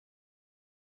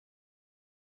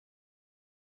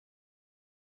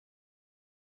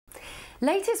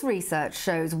Latest research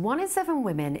shows 1 in 7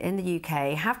 women in the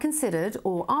UK have considered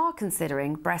or are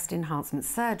considering breast enhancement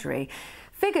surgery.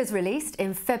 Figures released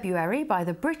in February by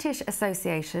the British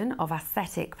Association of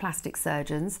Aesthetic Plastic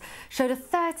Surgeons showed a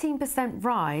 13%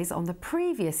 rise on the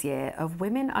previous year of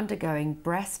women undergoing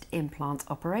breast implant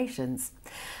operations.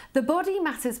 The Body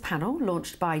Matters panel,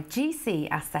 launched by GC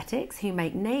Aesthetics, who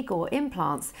make Nagor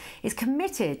implants, is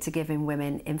committed to giving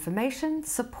women information,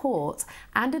 support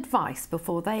and advice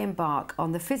before they embark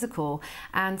on the physical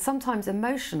and sometimes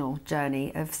emotional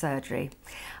journey of surgery.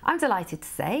 I'm delighted to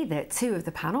say that 2 of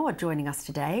the panel are joining us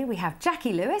today. We have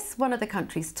Jacqueline Lewis, one of the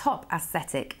country's top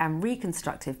aesthetic and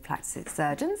reconstructive plastic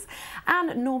surgeons,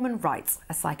 and Norman Wright,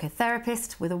 a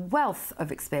psychotherapist with a wealth of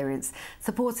experience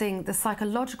supporting the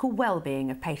psychological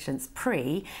well-being of patients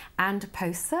pre and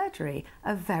post-surgery.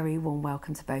 A very warm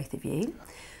welcome to both of you.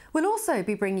 We'll also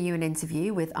be bringing you an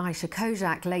interview with Ayse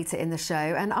Kocak later in the show,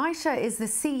 and Ayse is the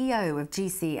CEO of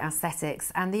GC Aesthetics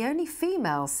and the only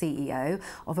female CEO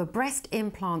of a breast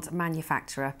implant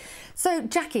manufacturer. So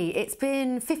Jackie, it's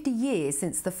been 50 years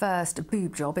since the first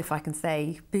boob job, if I can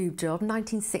say boob job,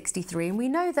 1963, and we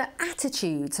know that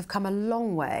attitudes have come a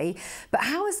long way, but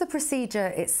how has the procedure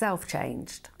itself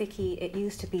changed? Vicky, it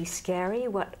used to be scary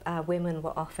what women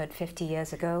were offered 50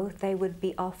 years ago. They would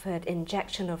be offered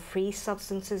injection of free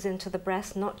substances into the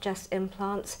breast, not just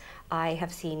implants. I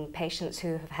have seen patients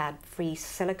who have had free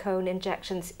silicone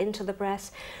injections into the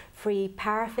breast, free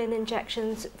paraffin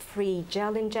injections, free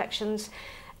gel injections.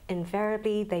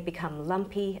 Invariably, they become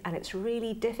lumpy, and it's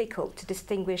really difficult to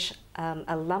distinguish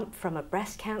a lump from a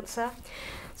breast cancer.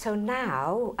 So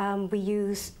now we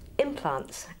use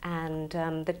implants, and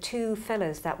the 2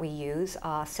 fillers that we use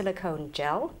are silicone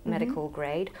gel, medical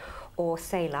grade, or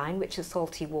saline, which is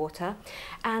salty water.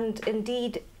 And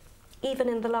indeed, even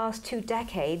in the last 2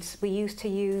 decades, we used to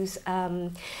use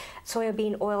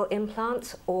soybean oil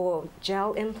implants or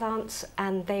gel implants,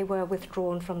 and they were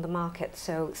withdrawn from the market.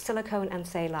 So silicone and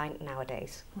saline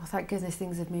nowadays. Well, thank goodness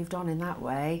things have moved on in that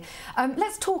way.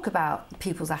 Let's talk about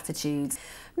people's attitudes.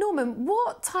 Norman,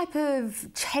 what type of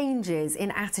changes in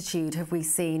attitude have we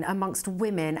seen amongst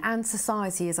women and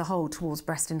society as a whole towards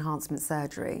breast enhancement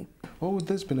surgery? Well,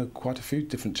 there's been quite a few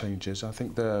different changes. I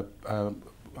think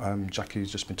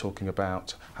Jackie's just been talking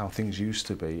about how things used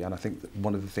to be, and I think that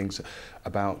one of the things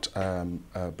about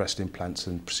breast implants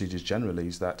and procedures generally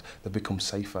is that they've become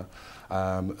safer,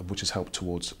 which has helped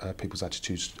towards people's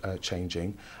attitudes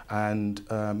changing, and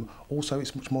also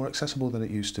it's much more accessible than it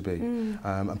used to be,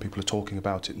 and people are talking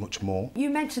about it much more.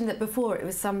 You mentioned that before it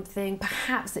was something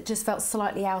perhaps that just felt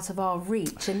slightly out of our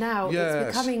reach, and now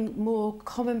it's becoming more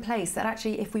commonplace that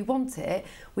actually if we want it,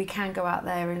 we can go out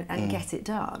there and get it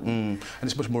done. And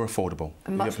it's much more affordable.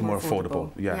 Much more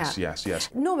affordable. Yes, yeah. yes.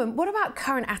 Norman, what about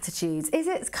current attitudes? Is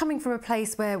it coming from a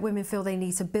place where women feel they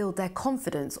need to build their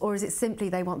confidence, or is it simply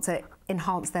they want to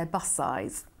enhance their bust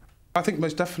size? I think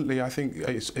most definitely, I think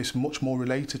it's much more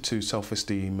related to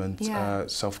self-esteem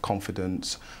and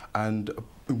self-confidence, and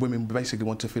women basically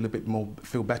want to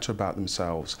feel better about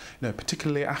themselves. You know,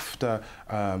 particularly after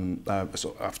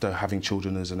after having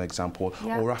children, as an example,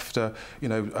 or after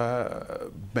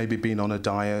maybe being on a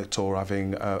diet or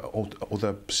having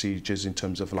other procedures in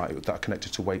terms of that are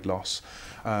connected to weight loss.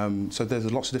 So there's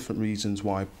lots of different reasons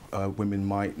why women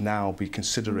might now be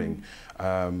considering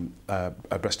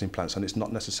breast implants, and it's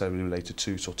not necessarily related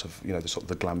to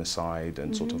the glamour side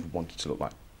and sort of wanting to look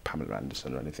like Pamela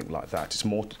Anderson or anything like that. It's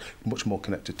much more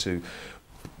connected to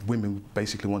women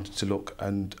basically wanting to look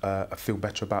and feel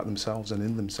better about themselves and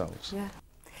in themselves. Yeah.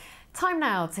 Time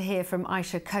now to hear from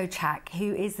Ayse Kocak,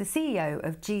 who is the CEO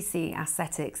of GC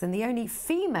Aesthetics and the only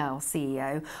female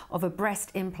CEO of a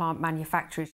breast implant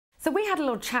manufacturer. So we had a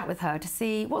little chat with her to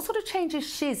see what sort of changes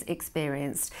she's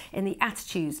experienced in the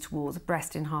attitudes towards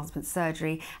breast enhancement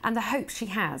surgery and the hope she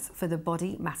has for the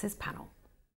Body Matters panel.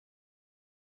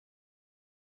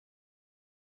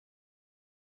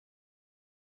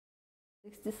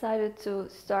 Decided to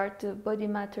start the Body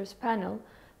Matters panel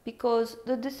because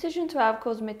the decision to have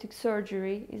cosmetic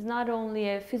surgery is not only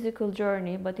a physical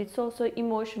journey, but it's also an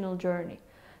emotional journey.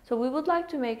 So we would like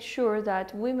to make sure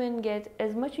that women get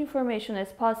as much information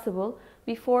as possible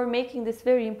before making this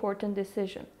very important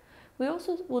decision. We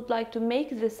also would like to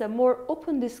make this a more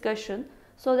open discussion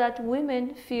so that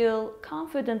women feel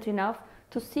confident enough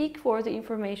to seek for the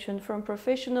information from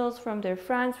professionals, from their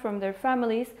friends, from their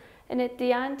families, and at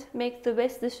the end make the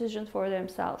best decision for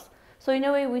themselves. So in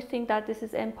a way, we think that this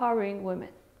is empowering women.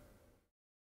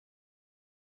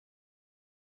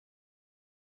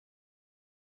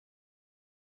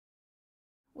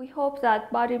 We hope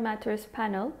that Body Matters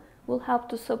panel will help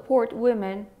to support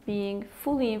women being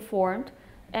fully informed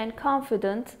and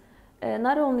confident,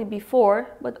 not only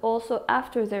before but also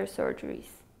after their surgeries.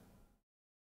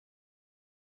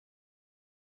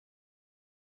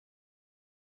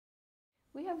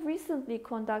 We have recently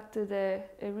conducted a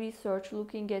research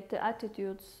looking at the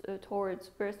attitudes towards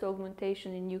breast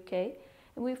augmentation in UK,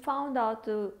 and we found out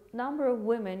the number of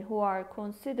women who are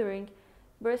considering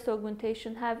breast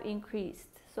augmentation have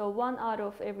increased. So 1 out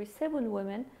of every 7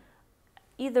 women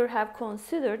either have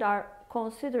considered or are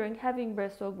considering having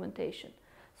breast augmentation.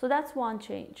 So that's one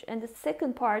change. And the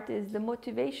second part is the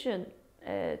motivation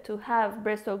to have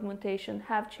breast augmentation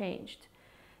have changed.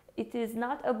 It is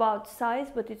not about size,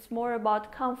 but it's more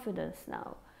about confidence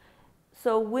now.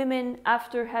 So women,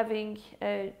 after having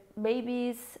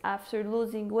babies, after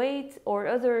losing weight or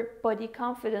other body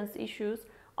confidence issues,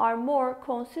 are more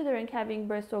considering having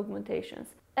breast augmentations.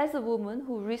 As a woman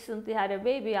who recently had a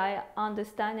baby, I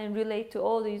understand and relate to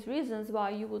all these reasons why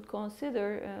you would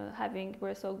consider having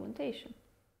breast augmentation.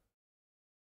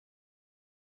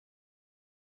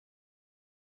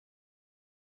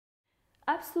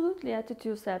 Absolutely,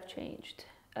 attitudes have changed.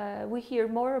 We hear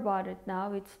more about it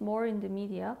now, it's more in the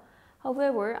media.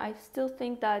 However, I still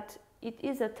think that it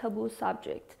is a taboo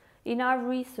subject. In our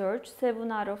research,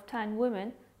 7 out of 10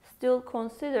 women still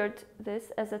considered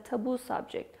this as a taboo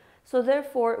subject. So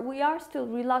therefore, we are still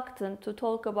reluctant to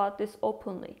talk about this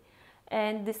openly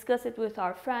and discuss it with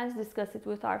our friends, discuss it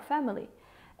with our family.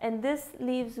 And this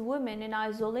leaves women in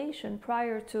isolation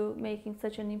prior to making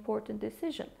such an important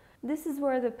decision. This is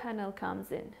where the panel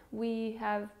comes in. We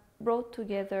have brought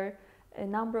together a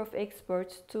number of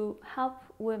experts to help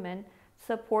women,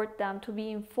 support them to be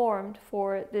informed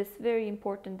for this very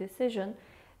important decision.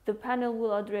 The panel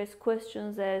will address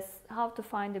questions as how to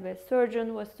find the best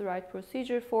surgeon, what's the right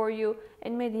procedure for you,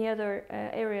 and many other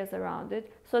areas around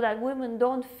it, so that women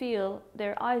don't feel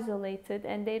they're isolated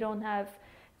and they don't have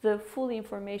the full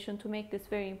information to make this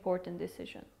very important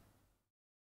decision.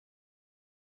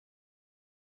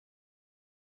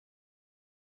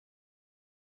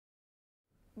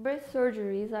 Breast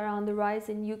surgeries are on the rise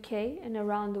in UK and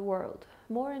around the world.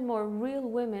 More and more real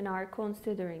women are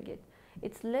considering it.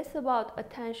 It's less about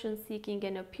attention seeking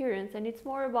and appearance, and it's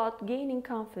more about gaining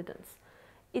confidence.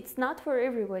 It's not for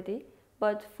everybody,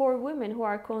 but for women who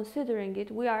are considering it,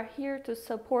 we are here to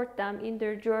support them in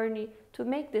their journey to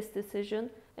make this decision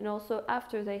and also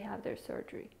after they have their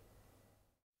surgery.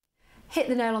 Hit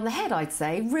the nail on the head, I'd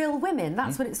say. Real women,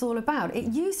 that's what it's all about.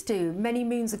 It used to, many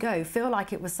moons ago, feel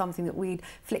like it was something that we'd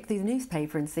flick through the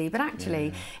newspaper and see, but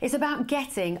actually it's about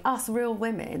getting us real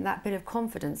women that bit of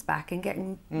confidence back and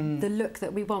getting the look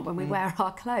that we want when we wear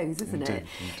our clothes, isn't it?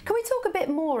 Can we talk a bit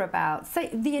more about, say,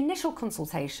 the initial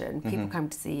consultation, people come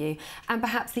to see you, and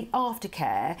perhaps the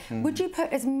aftercare? Would you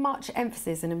put as much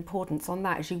emphasis and importance on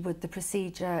that as you would the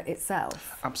procedure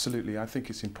itself? Absolutely. I think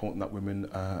it's important that women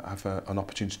have an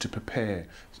opportunity to prepare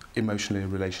emotionally,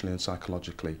 relationally and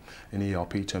psychologically, in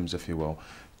ERP terms if you will,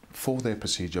 for their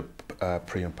procedure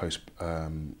pre and post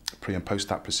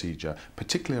that procedure,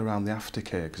 particularly around the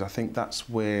aftercare, because I think that's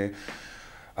where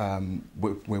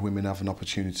women have an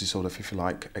opportunity to sort of, if you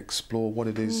like, explore what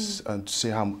it is and see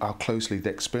how closely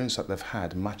the experience that they've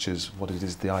had matches what it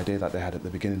is, the idea that they had at the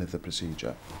beginning of the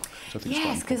procedure. So I think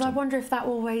yes, because I wonder if that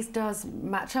always does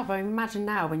match up. I imagine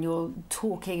now when you're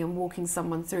talking and walking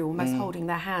someone through, almost holding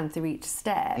their hand through each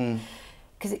step,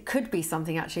 because it could be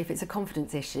something, actually, if it's a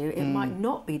confidence issue, it might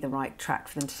not be the right track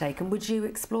for them to take. And would you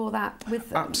explore that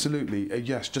with them? Absolutely,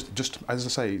 yes. Just as I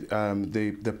say,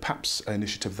 the PAPS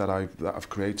initiative that I've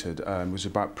created was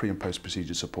about pre and post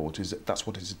procedure support. That's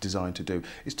what it's designed to do,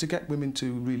 is to get women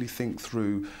to really think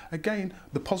through, again,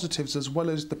 the positives as well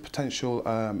as the potential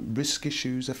risk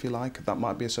issues, if you like, that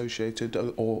might be associated,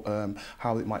 or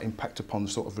how it might impact upon the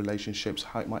sort of relationships,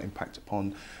 how it might impact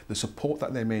upon the support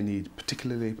that they may need,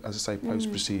 particularly, as I say, post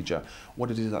procedure, what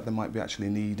it is that they might be actually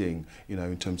needing, you know,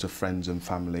 in terms of friends and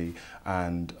family,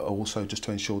 and also just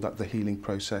to ensure that the healing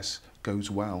process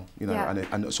goes well, you know,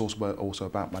 and it's also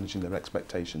about managing their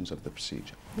expectations of the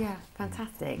procedure. Yeah,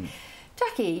 fantastic.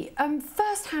 Jackie,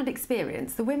 first-hand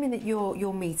experience, the women that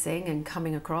you're meeting and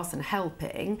coming across and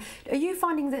helping, are you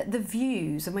finding that the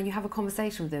views, and when you have a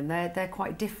conversation with them, they're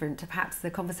quite different to perhaps the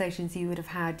conversations you would have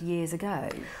had years ago?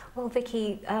 Well,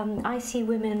 Vicky, I see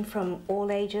women from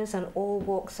all ages and all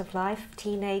walks of life,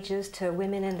 teenagers to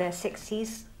women in their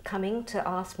 60s, coming to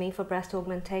ask me for breast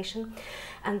augmentation,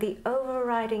 and the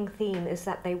overriding theme is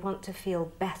that they want to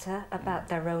feel better about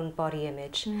their own body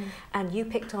image. And you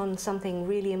picked on something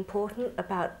really important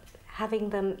about having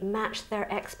them match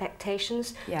their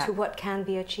expectations to what can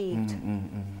be achieved.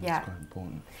 That's quite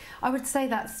important. I would say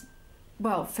that's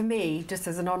Well, for me, just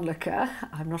as an onlooker,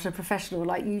 I'm not a professional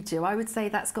like you two, I would say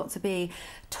that's got to be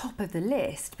top of the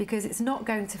list, because it's not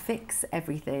going to fix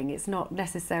everything. It's not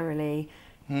necessarily,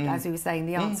 as we were saying,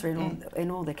 the answer in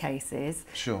all the cases.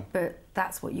 Sure. But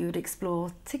that's what you would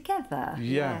explore together.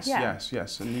 Yes,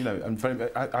 yes. And, you know, and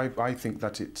I think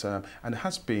that it, and it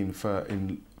has been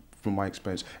from my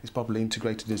experience, it's probably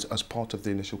integrated as part of the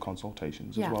initial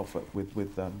consultations as well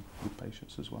with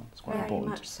patients as well. It's quite important.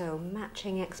 Very much so,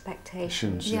 matching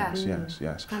expectations.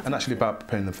 Yes. And actually about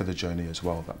preparing them for the journey as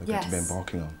well that they're going to be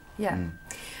embarking on. Yeah.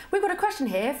 We've got a question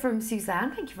here from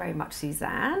Suzanne. Thank you very much,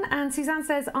 Suzanne. And Suzanne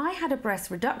says, I had a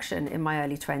breast reduction in my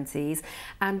early 20s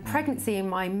and pregnancy in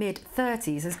my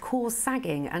mid-30s has caused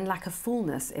sagging and lack of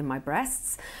fullness in my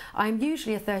breasts. I'm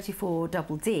usually a 34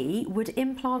 double D. Would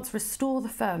implants restore the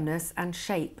firmness and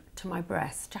shape to my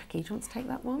breast? Jackie, do you want to take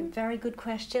that one? Very good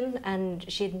question, and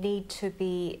she'd need to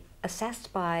be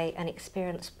assessed by an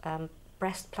experienced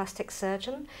breast plastic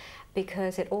surgeon,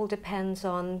 because it all depends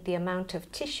on the amount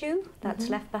of tissue that's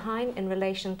left behind in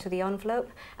relation to the envelope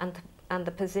and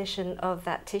the position of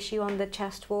that tissue on the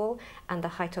chest wall and the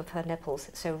height of her nipples.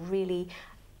 So really,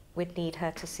 we'd need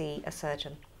her to see a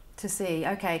surgeon. To see,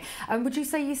 okay. And would you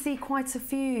say you see quite a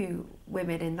few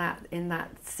women in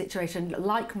that situation,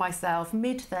 like myself,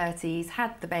 mid-30s,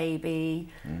 had the baby?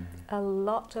 A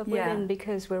lot of women,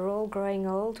 because we're all growing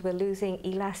old, we're losing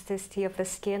elasticity of the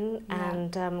skin,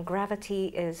 and gravity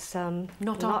is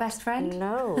not our best friend?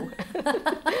 No.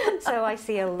 So I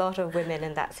see a lot of women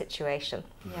in that situation.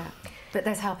 Yeah. But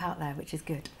there's help out there, which is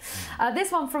good.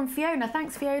 This one from Fiona.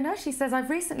 Thanks, Fiona. She says, I've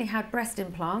recently had breast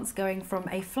implants going from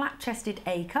a flat-chested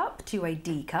A cup to a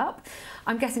D cup.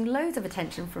 I'm getting loads of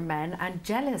attention from men and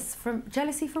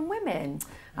jealousy from women.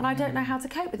 And I don't know how to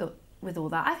cope with all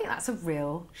that. I think that's a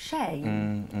real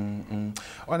shame.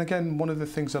 And again, one of the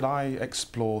things that I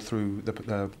explore through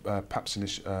the PAPS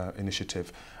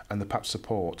initiative and the PAPS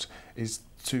support is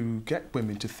to get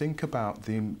women to think about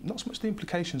not so much the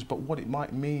implications, but what it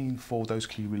might mean for those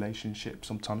key relationships.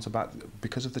 Sometimes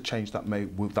because of the change that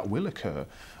will occur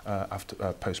after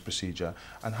post-procedure,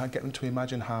 and get them to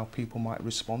imagine how people might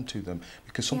respond to them.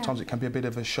 Because sometimes it can be a bit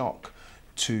of a shock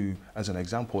to, as an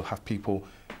example, have people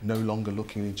no longer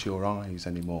looking into your eyes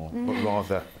anymore, but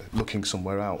rather looking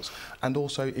somewhere else. And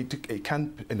also, it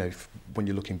can, you know, when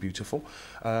you're looking beautiful,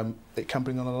 it can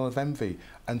bring on a lot of envy.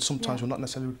 And sometimes we're not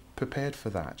necessarily prepared for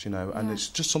that, you know. And it's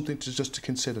just something to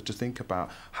consider, to think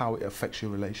about how it affects your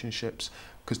relationships,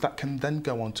 because that can then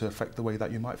go on to affect the way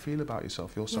that you might feel about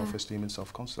yourself, your self-esteem and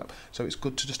self-concept. So it's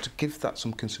good to give that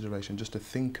some consideration, just to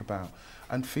think about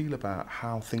and feel about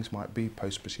how things might be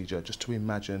post-procedure, just to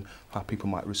imagine how people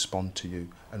might respond to you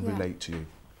and relate to you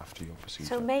after your procedure.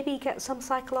 So maybe get some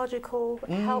psychological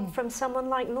help from someone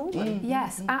like Norman.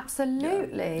 Yes,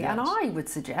 absolutely. And I would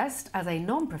suggest, as a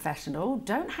non-professional,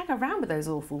 don't hang around with those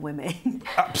awful women.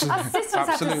 Absolutely. Our systems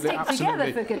have to stick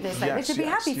together, for goodness sake. They should be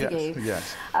happy for you.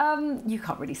 Yes. You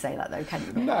can't really say that, though, can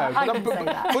you? No, I can say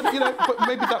that. But, you know, but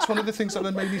maybe that's one of the things that they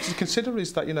may need to consider,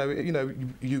 is that,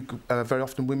 you very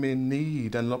often women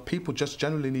need, and people just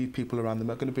generally need people around them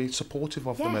that are going to be supportive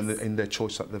of them in their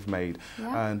choice that they've made,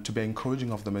 and to be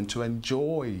encouraging of them and to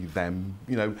enjoy them,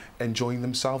 you know, enjoying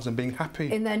themselves and being happy.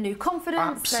 In their new confidence.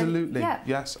 Absolutely,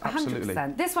 yes, absolutely.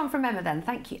 100%. This one from Emma then.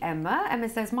 Thank you, Emma. Emma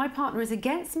says, my partner is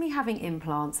against me having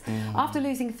implants. After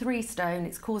losing 3 stone,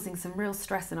 it's causing some real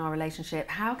stress in our relationship.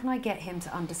 How can I get him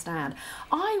to understand?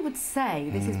 I would say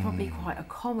this is probably quite a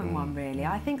common one, really.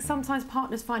 I think sometimes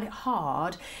partners find it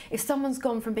hard if someone's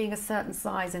gone from being a certain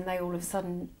size and they all of a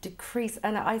sudden decrease,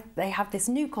 and they have this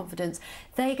new confidence,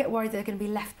 they get worried they're going to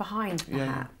be left behind,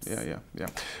 perhaps. Yeah.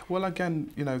 Well,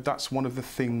 again, you know, that's one of the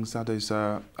things that is,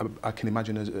 I can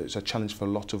imagine, is a challenge for a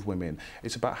lot of women.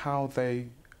 It's about how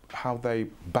they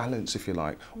balance, if you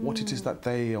like, what it is that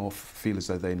they feel as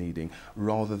though they're needing,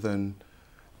 rather than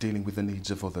dealing with the needs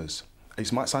of others.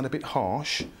 It might sound a bit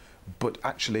harsh, but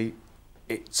actually,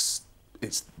 it's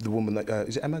the woman that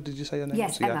is it Emma? Did you say her name?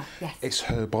 Yes, Emma. Yes. It's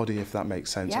her body, if that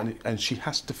makes sense, and she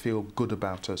has to feel good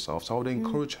about herself. So I would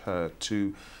encourage her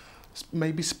to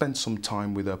maybe spend some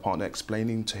time with her partner,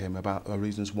 explaining to him about the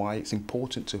reasons why it's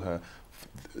important to her,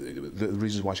 the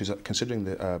reasons why she's considering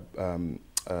the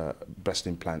breast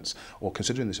implants or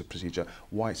considering this procedure,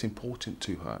 why it's important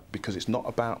to her, because it's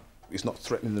not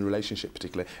threatening the relationship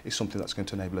particularly. It's something that's going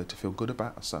to enable her to feel good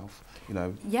about herself, you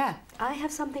know. Yeah. I have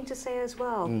something to say as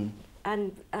well.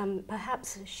 And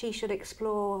perhaps she should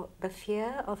explore the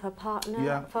fear of her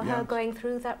partner for her going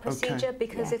through that procedure,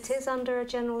 because it is under a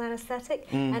general anaesthetic,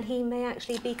 and he may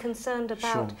actually be concerned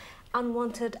about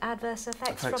unwanted adverse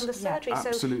effects from the surgery. Yeah,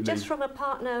 absolutely. So just from a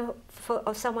partner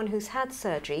of someone who's had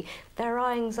surgery, there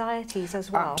are anxieties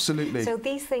as well. Absolutely. So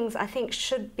these things I think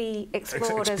should be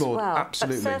explored as well.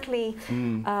 Absolutely. But certainly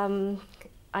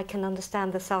I can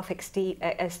understand the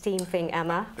self-esteem thing,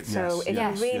 Emma. So if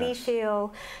you really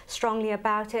feel strongly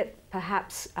about it,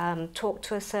 perhaps talk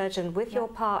to a surgeon with your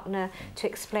partner to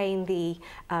explain the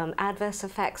adverse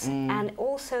effects and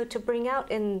also to bring out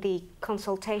in the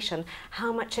consultation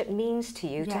how much it means to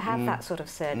you to have that sort of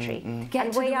surgery.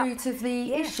 Get to the root of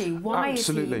the issue. Why is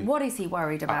he, what is he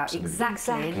worried about?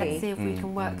 Exactly. Let's see if we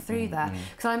can work through that.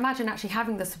 Because I imagine actually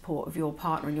having the support of your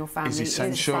partner and your family is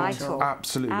essential. vital.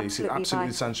 Absolutely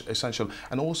essential.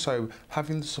 And also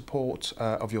having the support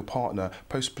of your partner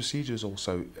post-procedure is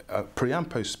also, pre and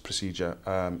post-procedure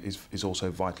is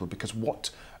also vital, because what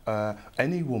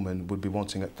any woman would be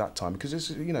wanting at that time, because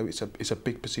it's a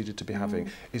big procedure to be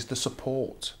having, is the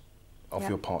support of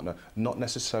your partner, not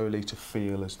necessarily to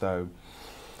feel as though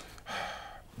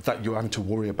that you're having to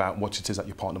worry about what it is that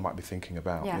your partner might be thinking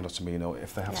about, you know what I mean, or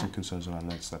if they have some concerns around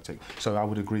the aesthetic. So I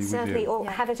would agree with you. Certainly, or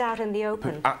have it out in the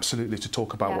open. But absolutely, to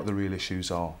talk about what the real issues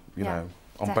are, you know,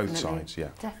 on both sides,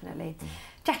 Definitely.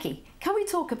 Jackie, can we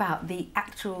talk about the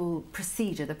actual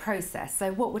procedure, the process?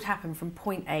 So what would happen from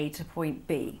point A to point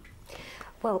B?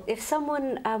 Well, if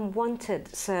someone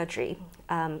wanted surgery,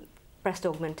 breast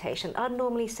augmentation, I'd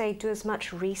normally say do as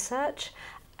much research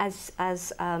as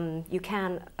you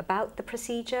can about the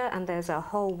procedure, and there's a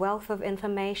whole wealth of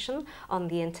information on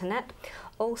the internet.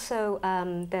 Also,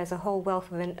 there's a whole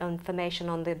wealth of information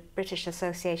on the British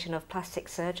Association of Plastic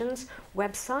Surgeons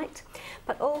website,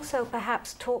 but also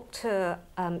perhaps talk to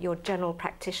your general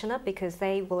practitioner, because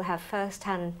they will have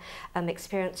first-hand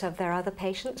experience of their other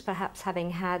patients, perhaps having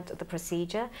had the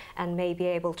procedure, and may be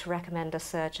able to recommend a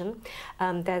surgeon.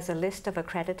 There's a list of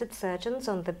accredited surgeons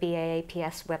on the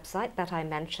BAAPS website that I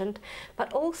mentioned,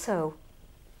 but also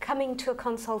coming to a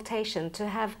consultation to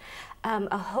have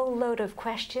a whole load of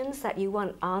questions that you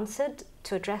want answered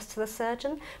to address to the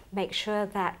surgeon. Make sure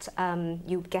that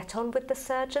you get on with the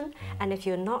surgeon, and if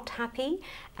you're not happy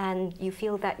and you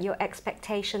feel that your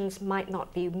expectations might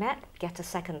not be met, get a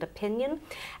second opinion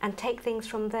and take things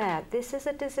from there. This is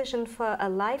a decision for a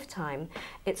lifetime.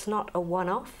 It's not a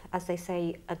one-off. As they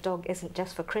say, a dog isn't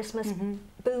just for Christmas.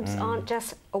 Boobs aren't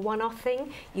just a one-off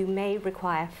thing. You may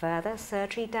require further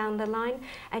surgery down the line,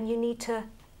 and you need to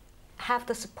have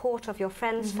the support of your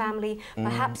friends, family,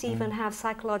 perhaps even have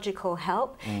psychological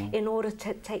help in order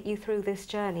to take you through this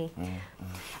journey.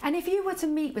 And if you were to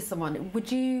meet with someone,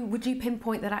 would you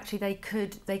pinpoint that actually they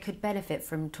could benefit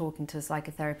from talking to a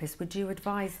psychotherapist? Would you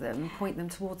advise them, point them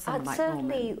towards someone like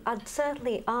Norman? I'd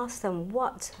certainly ask them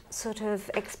what sort of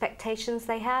expectations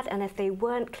they had, and if they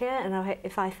weren't clear, and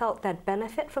if I felt they'd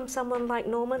benefit from someone like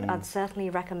Norman, I'd certainly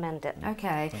recommend it.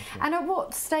 Okay. And at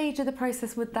what stage of the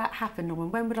process would that happen, Norman?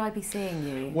 When would I be seeing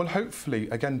you? Well, hopefully,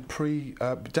 again,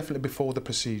 definitely before the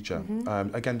procedure.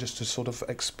 Again, just to sort of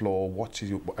explore what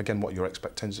your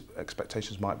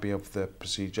expectations might be of the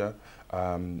procedure,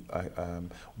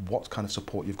 what kind of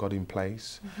support you've got in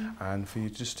place, and for you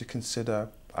just to consider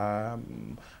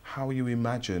how you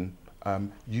imagine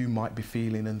you might be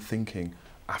feeling and thinking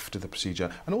after the procedure,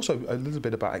 and also a little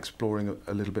bit about exploring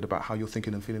a little bit about how you're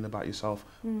thinking and feeling about yourself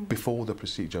before the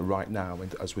procedure, right now,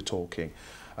 as we're talking.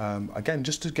 Again,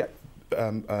 just to get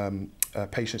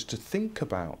patients to think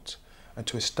about and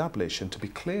to establish and to be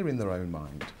clear in their own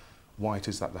mind why it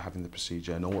is that they're having the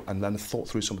procedure, and then thought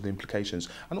through some of the implications,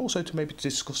 and also to maybe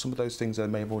discuss some of those things they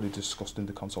may have already discussed in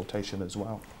the consultation as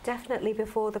well. Definitely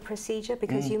before the procedure,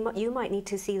 because you might need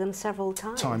to see them several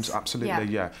times.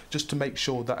 Absolutely, yeah. Just to make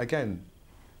sure that, again,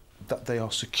 that they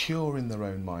are secure in their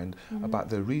own mind about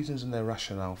their reasons and their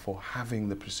rationale for having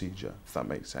the procedure, if that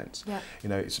makes sense. You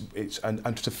know,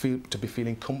 and to be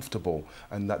feeling comfortable,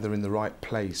 and that they're in the right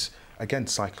place, again,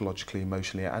 psychologically,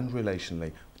 emotionally, and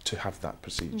relationally, to have that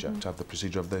procedure, to have the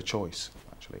procedure of their choice,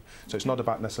 actually. So it's not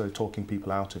about necessarily talking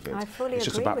people out of it. I fully it's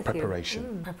just agree about with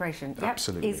preparation. Preparation,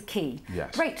 absolutely, is key.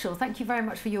 Yes. Rachel, thank you very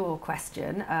much for your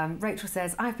question. Rachel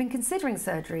says, I've been considering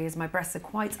surgery as my breasts are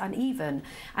quite uneven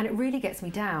and it really gets me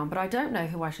down, but I don't know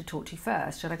who I should talk to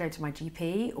first. Should I go to my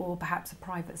GP or perhaps a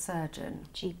private surgeon?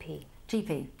 GP.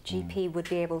 GP would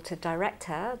be able to direct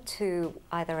her to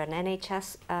either an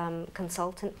NHS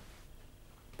consultant,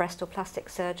 breast or plastic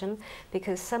surgeon,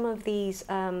 because some of these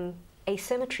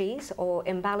asymmetries or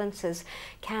imbalances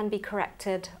can be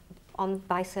corrected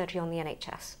by surgery on the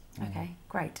NHS. Okay,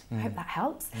 great. I hope that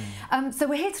helps. So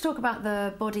we're here to talk about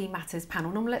the Body Matters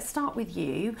panel. Norman, let's start with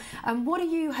you. What are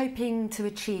you hoping to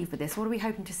achieve with this? What are we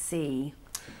hoping to see?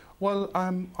 Well,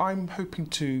 I'm hoping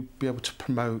to be able to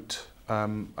promote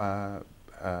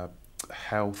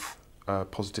health,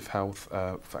 positive health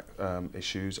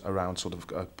issues around sort of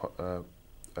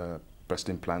breast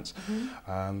implants,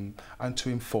 and to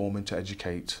inform and to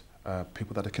educate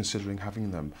people that are considering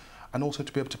having them, and also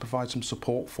to be able to provide some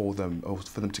support for them, or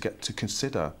for them to get to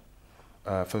consider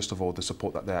first of all the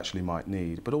support that they actually might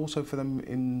need, but also for them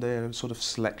in their sort of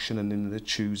selection and in the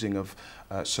choosing of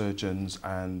surgeons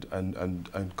and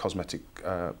cosmetic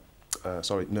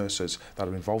nurses that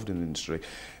are involved in the industry,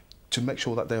 to make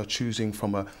sure that they are choosing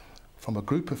from a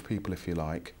group of people, if you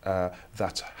like,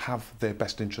 that have their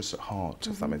best interests at heart,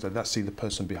 if that makes sense. That see the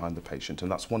person behind the patient.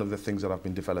 And that's one of the things that I've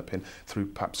been developing through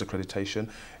PAPS accreditation,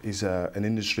 is an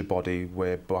industry body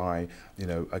whereby, you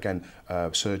know, again,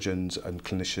 surgeons and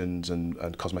clinicians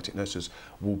and cosmetic nurses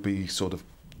will be sort of,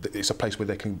 it's a place where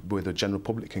where the general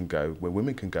public can go, where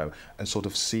women can go and sort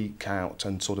of seek out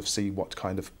and sort of see what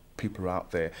kind of people are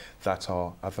out there that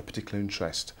have a particular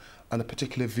interest and a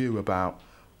particular view about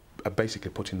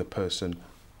basically putting the person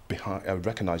behind,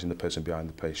 recognising the person behind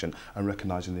the patient, and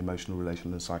recognising the emotional,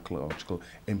 relational and psychological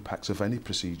impacts of any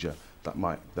procedure that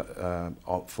might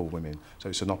for women. So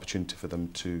it's an opportunity for them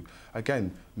to,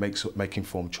 again, make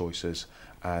informed choices,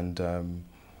 and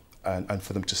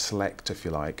for them to select, if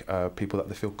you like, people that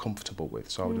they feel comfortable with.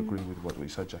 So I would agree with what you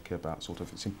said, Jackie, about sort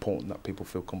of it's important that people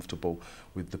feel comfortable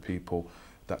with the people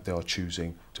that they are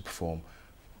choosing to perform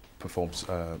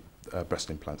breast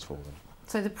implants for them.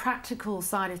 So the practical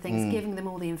side of things, giving them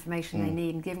all the information they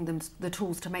need and giving them the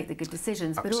tools to make the good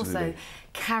decisions, but also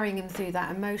carrying them through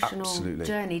that emotional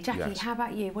journey. Jackie, how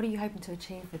about you? What are you hoping to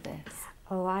achieve with this?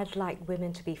 Oh, I'd like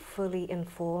women to be fully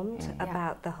informed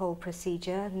about the whole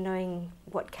procedure, knowing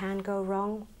what can go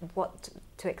wrong, what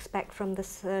to expect from the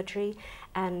surgery,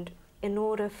 and in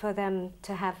order for them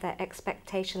to have their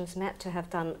expectations met, to have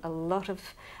done a lot of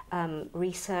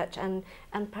research and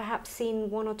perhaps seen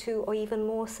one or two or even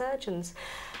more surgeons.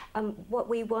 What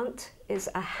we want is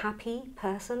a happy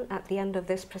person at the end of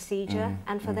this procedure,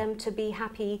 and for them to be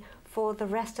happy for the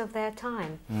rest of their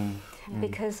time.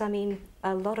 Because, I mean,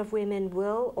 a lot of women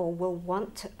will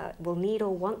need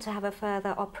or want to have a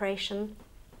further operation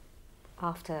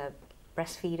after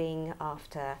breastfeeding,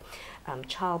 after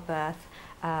childbirth,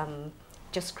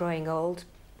 just growing old.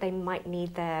 They might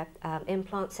need their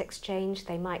implants exchanged,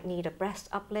 they might need a breast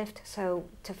uplift. So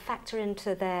to factor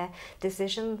into their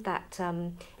decision that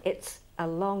it's a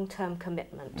long-term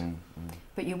commitment.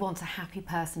 But you want a happy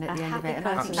person at the end of it, and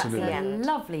I think that's a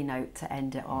lovely note to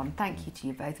end it on. Thank you to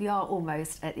you both. We are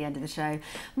almost at the end of the show.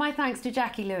 My thanks to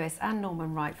Jackie Lewis and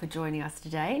Norman Wright for joining us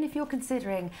today. And if you're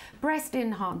considering breast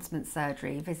enhancement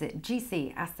surgery, visit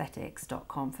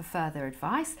gcaesthetics.com for further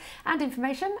advice and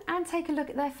information, and take a look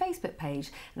at their Facebook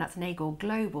page, and that's Nagor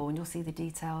Global, and you'll see the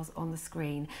details on the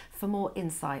screen for more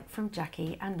insight from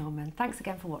Jackie and Norman. Thanks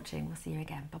again for watching. We'll see you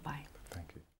again. Bye-bye.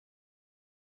 Thank you.